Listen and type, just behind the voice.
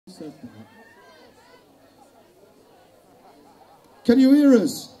said that. Can you hear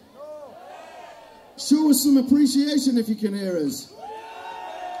us? Show us some appreciation if you can hear us.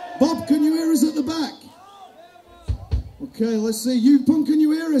 Bob, can you hear us at the back? Okay, let's see. You, Punk, can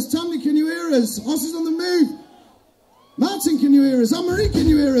you hear us? Tammy, can you hear us? Horses on the Move. Martin, can you hear us? Anne-Marie, can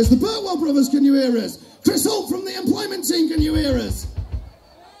you hear us? The Burtwell Brothers, can you hear us? Chris Holt from the employment team, can you hear us?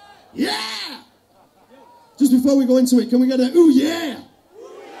 Yeah! Just before we go into it, can we get a ooh yeah?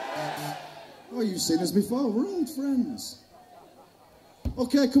 Oh, you've seen us before. We're old friends.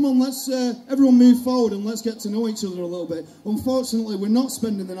 Okay, come on, let's everyone move forward and let's get to know each other a little bit. Unfortunately, we're not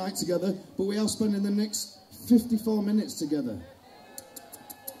spending the night together, but we are spending the next 54 minutes together.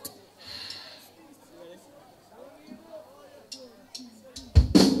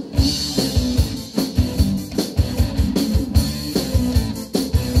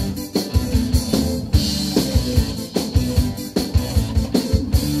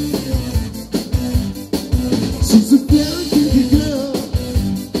 She's a very pretty girl.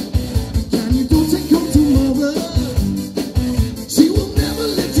 Can you don't take her to mother? She will never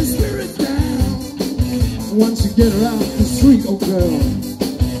let your spirit down. Once you get her out the street, oh girl.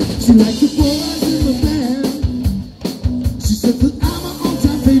 She likes the boys in the band. She said that I'm her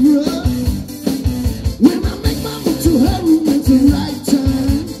all-time favorite. When I make my move to her room, it's the right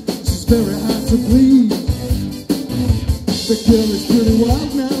time. She's very hard to please. The girl is pretty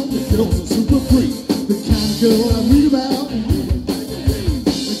wild now. The girl's a super freak. The kind of girl I read about.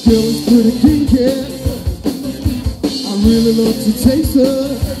 The girl is pretty kinky. I really love to taste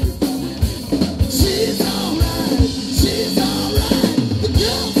her. She's alright, she's alright. The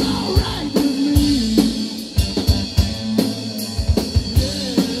girl's alright with me.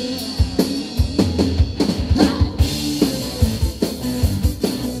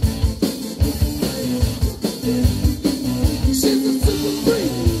 She's a super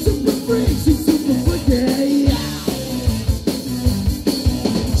freak, super freak. She's super freaky.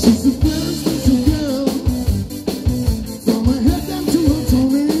 She's a very special girl. From her head down to her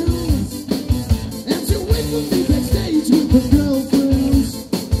toenails. And she waits for me backstage with her girlfriends.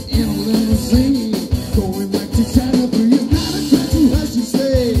 In a limousine, going back to China 3 is not a threat to her, she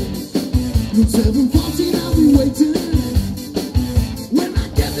says. Room 714, I'll be waiting. When I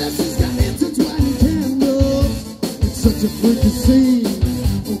get there, she's got intertwining candles. It's such a freaky scene.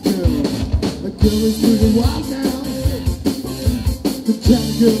 Oh girl, the girl is pretty wild now. The kind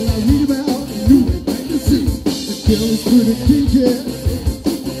of girl I read about and you ain't like to see. The girl is pretty kinky.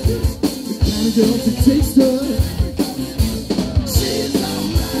 The kind of girl to taste her. She's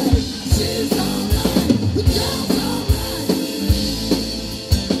alright, she's alright. The girl's alright.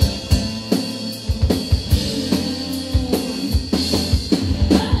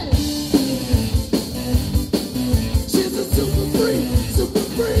 Hey! She's a super freak, super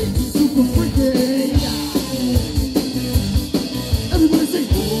freak, super freaky. Everybody say,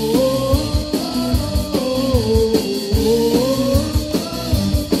 oh, oh, oh,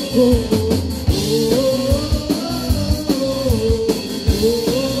 oh.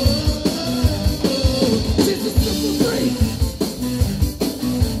 She's a super freak.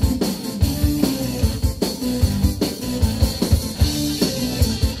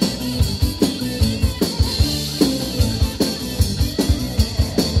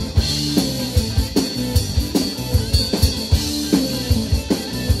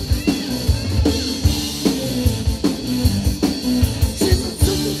 She's a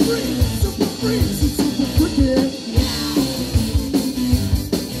super freak, super freak, she's super freaky.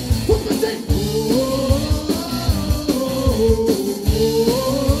 What was that?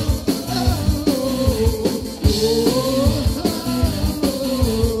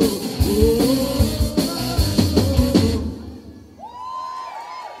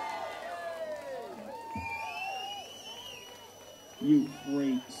 You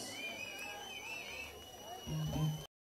freaks.